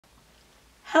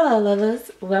Hello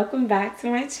Lillas, welcome back to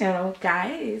my channel.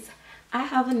 Guys, I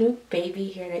have a new baby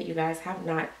here that you guys have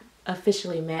not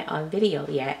officially met on video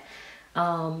yet.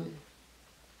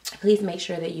 Please make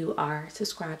sure that you are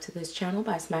subscribed to this channel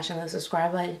by smashing the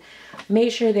subscribe button.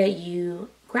 Make sure that you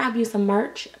grab you some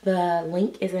merch. The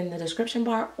link is in the description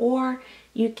bar, or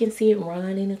you can see it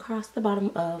running across the bottom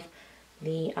of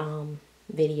the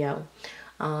video.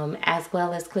 As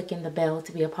well as clicking the bell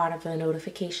to be a part of the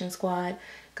notification squad.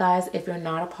 Guys, if you're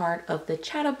not a part of the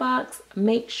Chatterbox,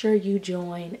 make sure you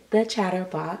join the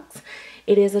Chatterbox.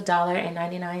 It is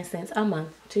 $1.99 a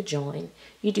month to join.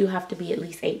 You do have to be at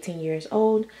least 18 years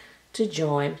old to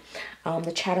join.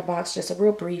 The Chatterbox, just a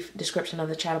real brief description of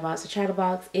the Chatterbox. The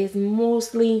Chatterbox is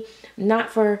mostly not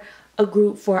for a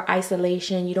group for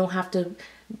isolation. You don't have to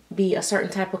be a certain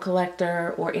type of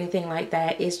collector or anything like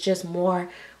that. It's just more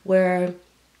where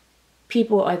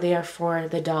people are there for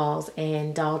the dolls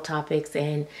and doll topics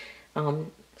and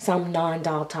some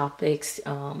non-doll topics.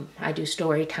 I do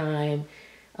story time,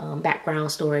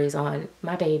 background stories on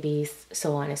my babies,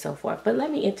 so on and so forth. But let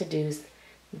me introduce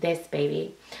this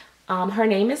baby. Her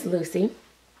name is Lucy.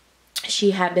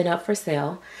 She had been up for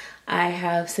sale. I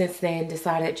have since then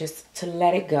decided just to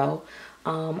let it go.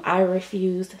 I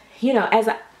refused, you know,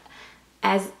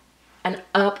 as an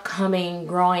upcoming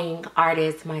growing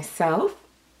artist myself,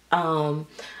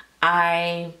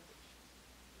 I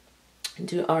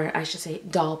do, or I should say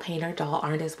doll painter, doll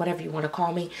artist, whatever you want to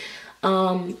call me.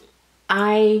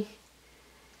 I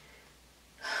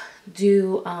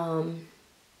do,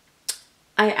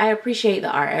 I appreciate the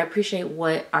art. I appreciate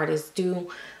what artists do.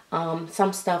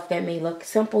 Some stuff that may look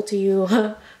simple to you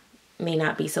may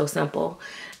not be so simple.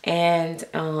 And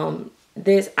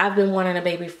I've been wanting a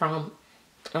baby from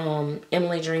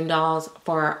EmilyDreamDolls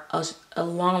for a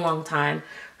long time.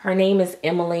 Her name is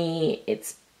Emily.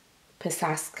 It's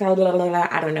Pisaska.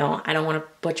 I don't know. I don't want to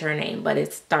butcher her name, but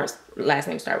last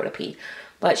name starts with a P.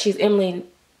 But she's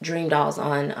EmilyDreamDolls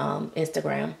on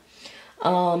Instagram.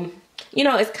 You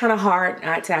know, it's kind of hard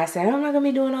not to. I said I'm not gonna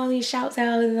be doing all these shouts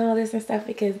out and all this and stuff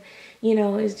because, you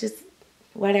know, it's just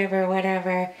whatever,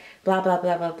 blah blah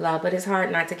blah blah blah. But it's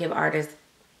hard not to give artists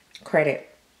credit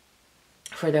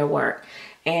for their work,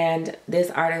 and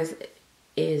this artist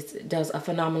does a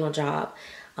phenomenal job.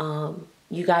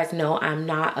 You guys know I'm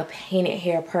not a painted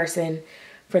hair person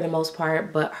for the most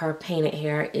part, but her painted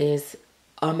hair is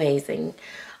amazing.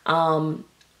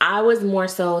 I was more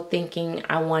so thinking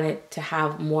I wanted to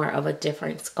have more of a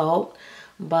different sculpt,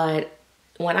 but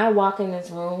when I walk in this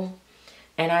room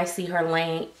and I see her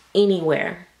laying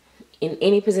anywhere, in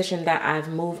any position that I've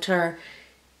moved her,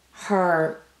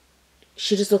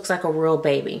 she just looks like a real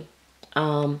baby.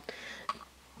 You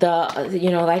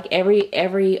know, like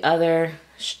every other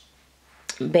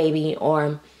baby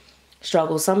or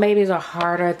struggle, some babies are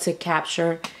harder to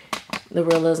capture the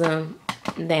realism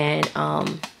than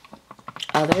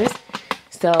others.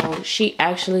 So she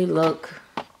actually looked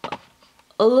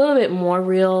a little bit more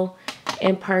real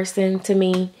in person to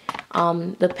me.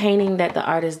 The painting that the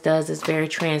artist does is very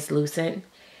translucent,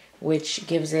 which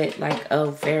gives it like a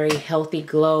very healthy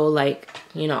glow, like,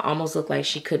 you know, almost look like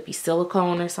she could be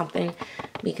silicone or something,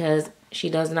 because she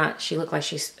look like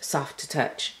she's soft to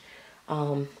touch.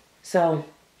 So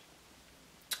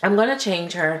I'm gonna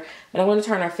change her, but I want to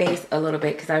turn her face a little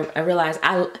bit because I realize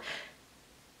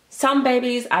some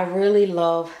babies I really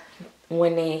love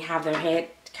when they have their head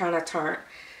kind of turned,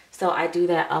 so I do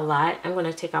that a lot. I'm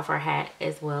gonna take off her hat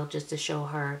as well just to show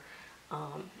her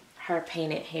her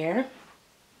painted hair.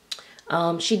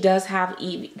 She does have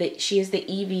she is the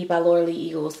Evie by Laura Lee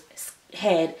Eagle's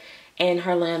head, and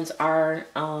her limbs are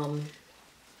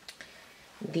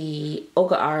the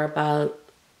Oga R by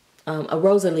a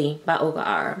Rosalie by Oga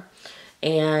R.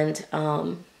 And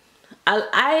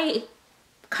I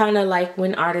kind of like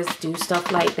when artists do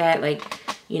stuff like that, like,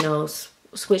 you know,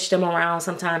 switch them around.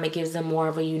 Sometimes it gives them more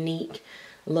of a unique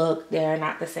look. They're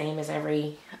not the same as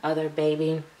every other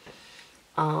baby.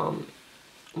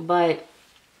 But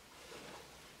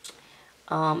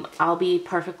I'll be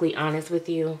perfectly honest with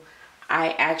you.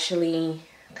 I actually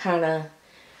kind of,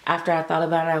 after I thought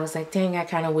about it, I was like, dang, I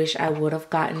kind of wish I would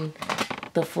have gotten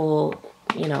the full,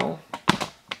 you know,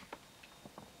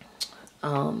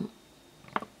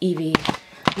 Evie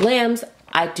limbs.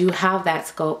 I do have that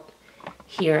sculpt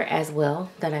here as well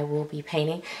that I will be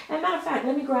painting. And matter of fact,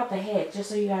 let me grab the head just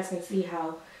so you guys can see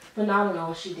how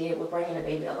phenomenal she did with bringing the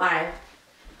baby alive.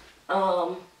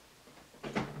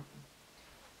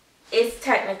 It's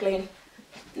technically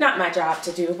not my job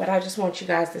to do, but I just want you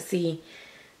guys to see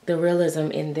the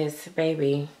realism in this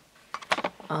baby.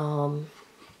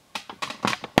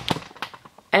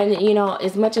 And you know,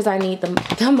 as much as I need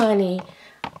the money,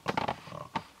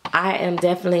 I am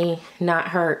definitely not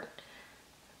hurt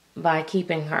by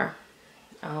keeping her,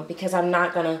 because I'm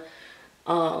not gonna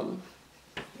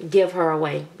give her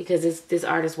away, because this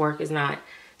artist's work is not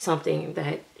something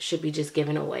that should be just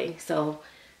given away. So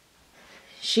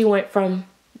she went from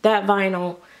that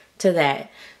vinyl to that.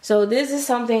 So this is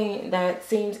something that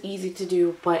seems easy to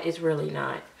do, but it's really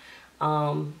not.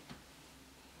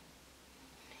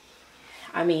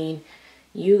 I mean,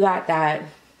 you got that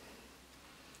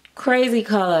crazy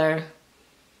color.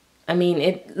 I mean,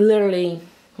 it literally,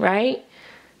 right?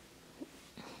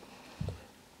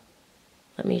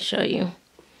 Let me show you.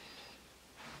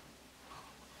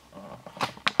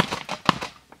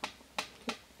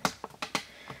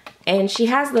 And she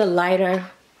has the lighter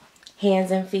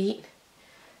hands and feet.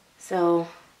 So,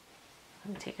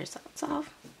 let me take her socks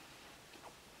off.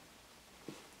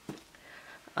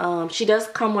 She does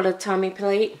come with a tummy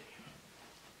plate,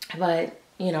 but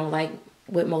you know, like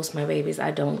with most of my babies,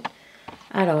 I don't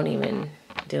even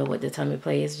deal with the tummy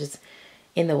plate. It's just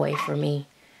in the way for me.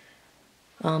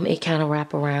 It kind of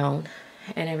wrap around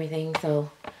and everything.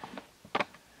 So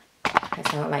I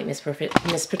sound like Miss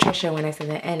Patricia when I say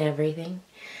that, and everything.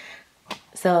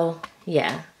 So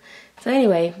yeah. So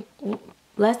anyway,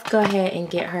 let's go ahead and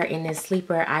get her in this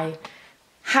sleeper. I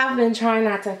have been trying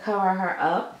not to cover her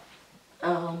up,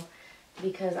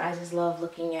 because I just love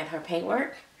looking at her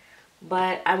paintwork.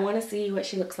 But I want to see what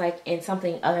she looks like in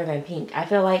something other than pink. I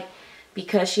feel like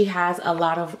because she has a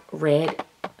lot of red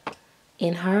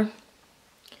in her,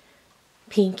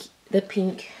 the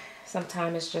pink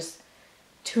sometimes is just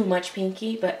too much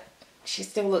pinky, but she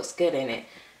still looks good in it.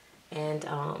 And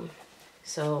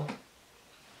so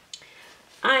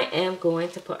I am going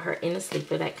to put her in a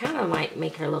sleeper. That kind of might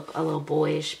make her look a little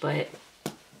boyish, but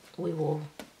we'll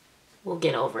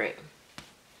get over it.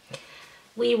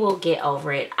 We will get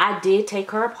over it. I did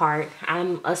take her apart.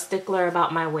 I'm a stickler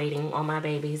about my weighting on my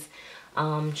babies.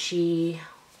 She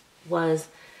was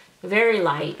very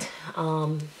light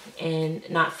and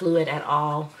not fluid at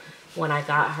all when I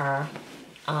got her.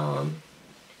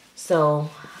 So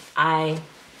I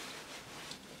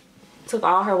took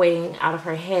all her weighting out of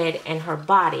her head and her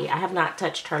body. I have not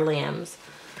touched her limbs.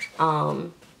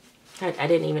 I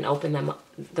didn't even open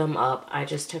them up. I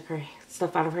just took her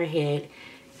stuff out of her head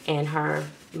and her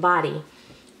body,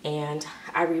 and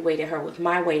I reweighted her with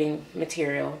my weighting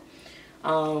material.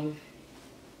 The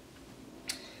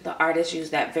artist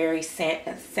used that very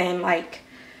sand-like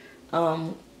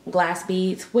glass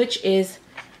beads, which is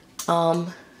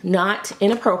not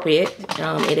inappropriate.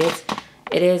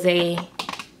 It is a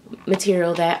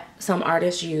material that some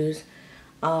artists use,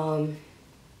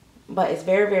 but it's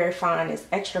very, very fine. It's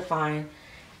extra fine,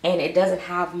 and it doesn't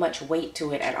have much weight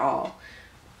to it at all.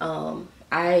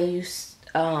 I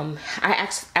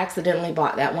accidentally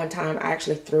bought that one time. I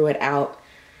actually threw it out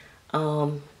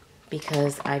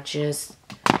because I just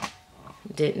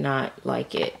did not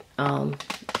like it.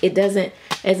 It doesn't,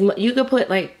 you could put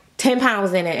like 10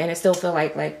 pounds in it and it still feel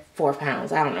like 4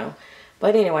 pounds. I don't know.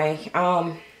 But anyway,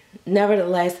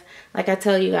 nevertheless, like I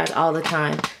tell you guys all the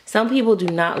time, some people do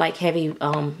not like heavy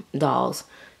dolls.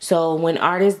 So when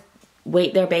artists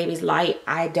weight their babies light,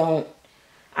 I don't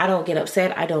get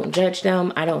upset. I don't judge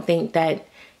them. I don't think that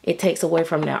it takes away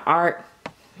from their art.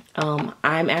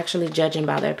 I'm actually judging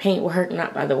by their paintwork,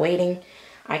 not by the weighting.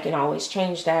 I can always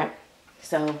change that.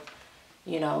 So,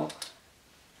 you know,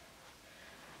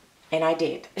 and I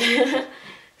did.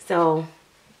 So,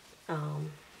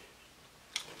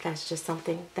 that's just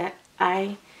something that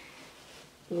I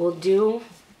will do.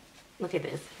 Look at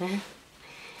this.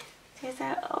 She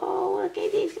said, oh, look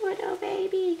at this little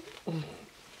baby.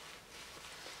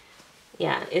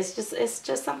 Yeah, it's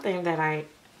just something that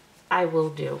I will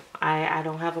do. I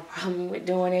don't have a problem with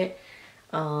doing it.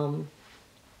 And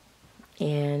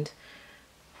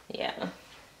yeah.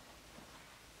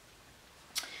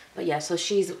 But yeah, so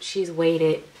she's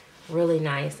weighted really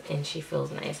nice and she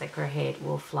feels nice. Like her head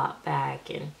will flop back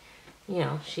and you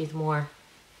know, she's more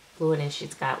fluid and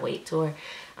she's got weight to her.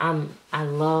 I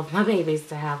love my babies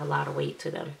to have a lot of weight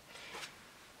to them.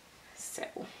 So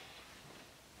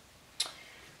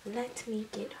let me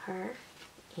get her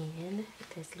in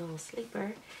this little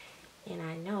sleeper. And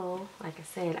I know, like I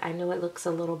said, I know it looks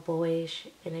a little boyish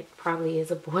and it probably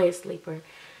is a boyish sleeper,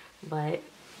 but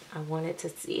I wanted to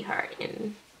see her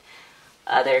in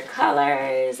other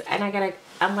colors, and I'm gonna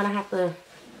have to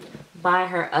buy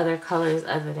her other colors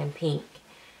other than pink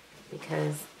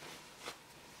because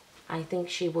I think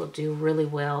she will do really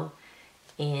well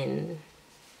in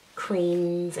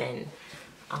creams and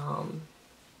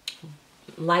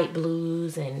light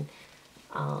blues and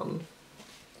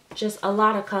just a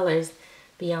lot of colors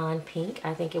beyond pink.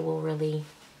 I think it will really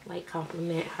like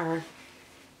complement her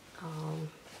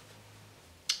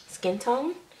skin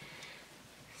tone.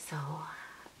 So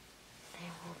I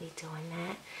will be doing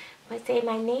that. But say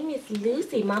my name is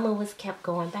Lucy. Mama was kept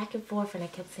going back and forth, and I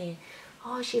kept saying,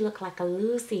 oh, she looked like a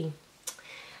Lucy.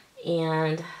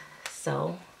 And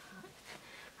so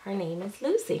her name is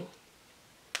Lucy.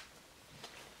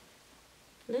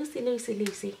 Lucy, Lucy,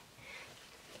 Lucy.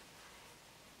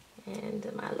 And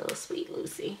my little sweet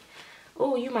Lucy.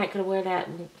 Oh, you might could wear that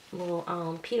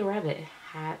little Peter Rabbit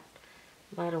hat.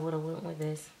 Might have would have went with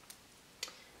this.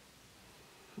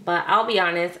 But I'll be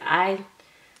honest, I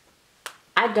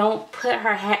don't put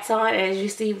her hats on. As you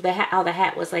see the hat, how the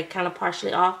hat was like kind of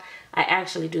partially off. I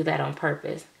actually do that on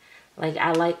purpose. Like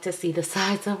I like to see the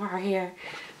sides of her hair,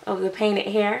 of the painted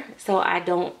hair. So I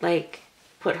don't like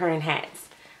put her in hats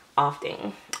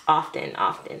often,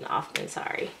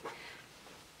 sorry.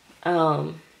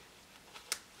 But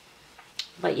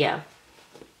yeah.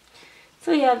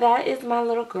 So yeah, that is my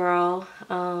little girl.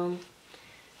 Like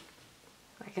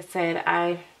I said,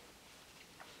 I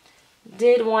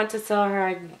did want to sell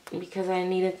her because I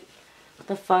needed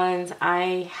the funds.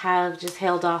 I have just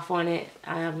held off on it.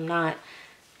 I'm not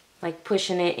like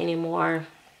pushing it anymore.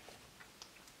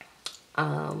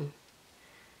 I'm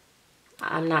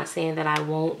not saying that I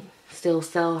won't still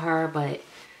sell her, but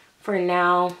for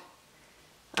now,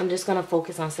 I'm just gonna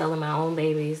focus on selling my own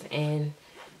babies, and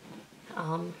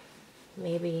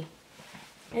maybe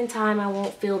in time I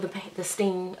won't feel the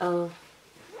sting of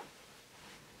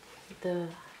the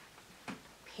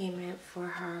payment for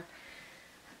her.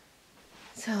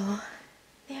 So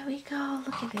there we go.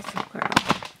 Look at this little girl.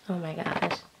 Oh my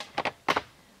gosh.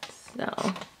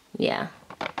 So yeah,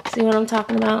 see what I'm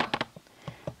talking about?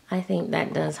 I think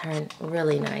that does her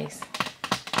really nice.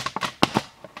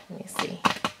 Let me see.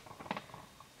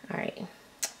 All right,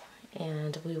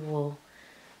 and we will,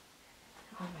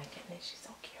 oh my goodness, she's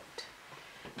so cute.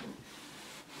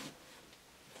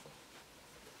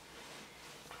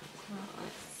 Well,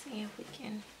 let's see if we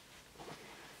can,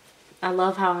 I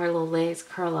love how her little legs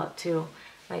curl up too.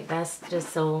 Like that's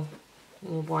just so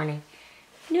newborny.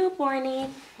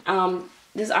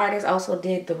 This artist also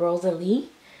did the Rosalie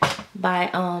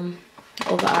by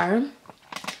Over,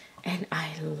 and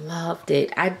I loved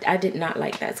it. I did not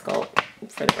like that sculpt,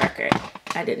 for the record.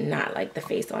 I did not like the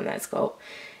face on that sculpt.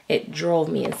 It drove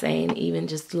me insane, even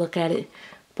just to look at it.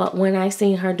 But when I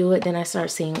seen her do it, then I started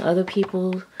seeing other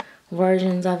people's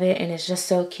versions of it, and it's just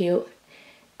so cute.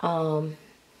 Now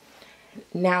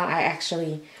I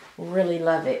actually really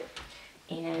love it,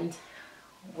 and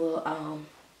will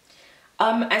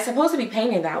I'm supposed to be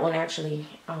painting that one actually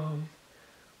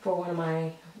for one of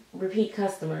my repeat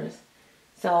customers.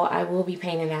 So I will be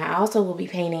painting that. I also will be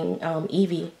painting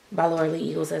Evie by Laura Lee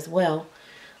Eagles as well.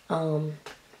 And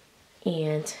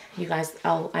you guys,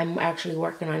 I'm actually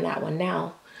working on that one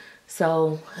now.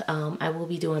 So I will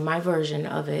be doing my version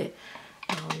of it.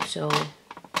 So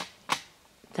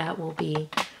that will be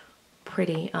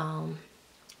pretty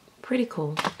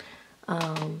cool.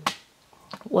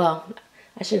 Well,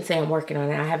 I shouldn't say I'm working on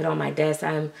it. I have it on my desk.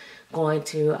 I'm going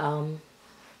to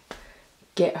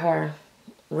get her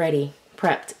ready,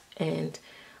 prepped, and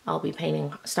I'll be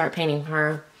start painting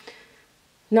her.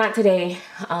 Not today.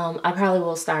 I probably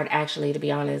will start, actually, to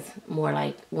be honest, more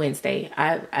like Wednesday.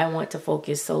 I want to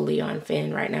focus solely on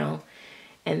Finn right now,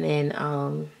 and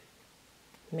then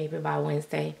maybe by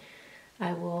Wednesday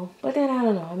I will. But then I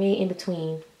don't know. I mean, in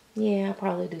between, yeah, I'll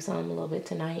probably do something a little bit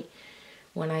tonight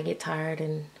when I get tired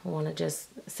and want to just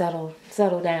settle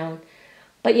down.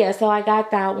 But yeah, so I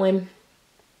got that one.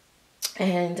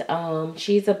 And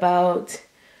she's about,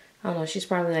 I don't know, she's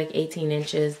probably like 18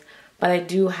 inches. But I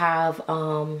do have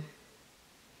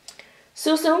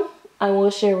Susu. I will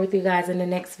share with you guys in the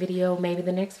next video, maybe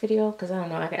the next video, because I don't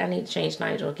know, I need to change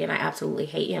Nigel again. I absolutely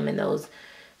hate him in those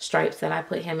stripes that I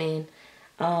put him in.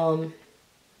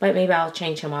 But maybe I'll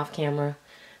change him off camera.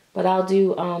 But I'll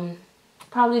do,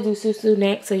 probably do Susu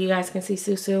next so you guys can see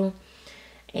Susu.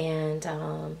 And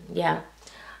yeah.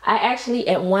 I actually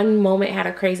at one moment had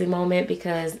a crazy moment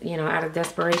because, you know, out of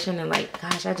desperation and like,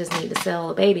 gosh, I just need to sell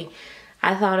a baby.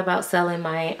 I thought about selling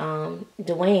my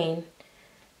Dwayne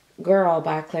Girl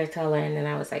by Claire Teller, and then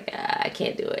I was like, I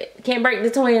can't do it. Can't break the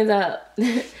twins up.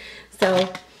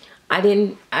 So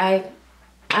I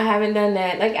haven't done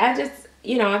that. Like I just,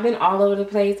 you know, I've been all over the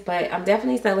place, but I'm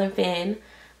definitely selling Finn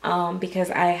because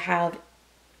I have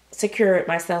secured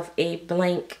myself a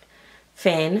blank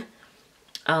Finn.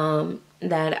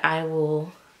 That I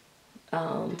will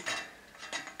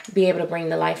be able to bring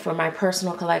to life for my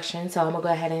personal collection. So I'm gonna go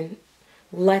ahead and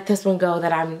let this one go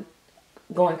that I'm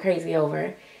going crazy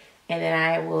over, and then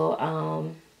I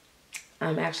will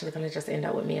I'm actually going to just end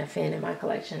up with me a fin in my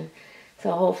collection.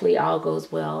 So hopefully all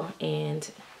goes well, and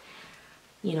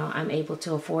you know, I'm able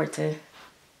to afford to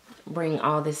bring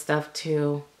all this stuff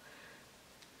to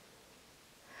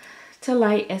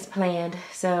light as planned.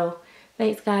 So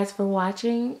thanks guys for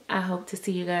watching. I hope to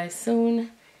see you guys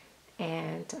soon,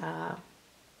 and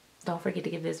don't forget to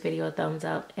give this video a thumbs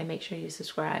up, and make sure you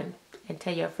subscribe and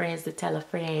tell your friends to tell a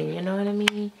friend. You know what I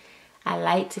mean? I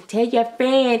like to tell your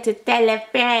friend to tell a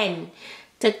friend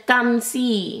to come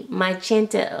see my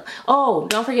channel. Oh,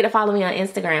 don't forget to follow me on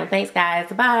Instagram. Thanks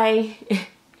guys. Bye.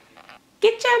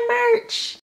 Get your merch.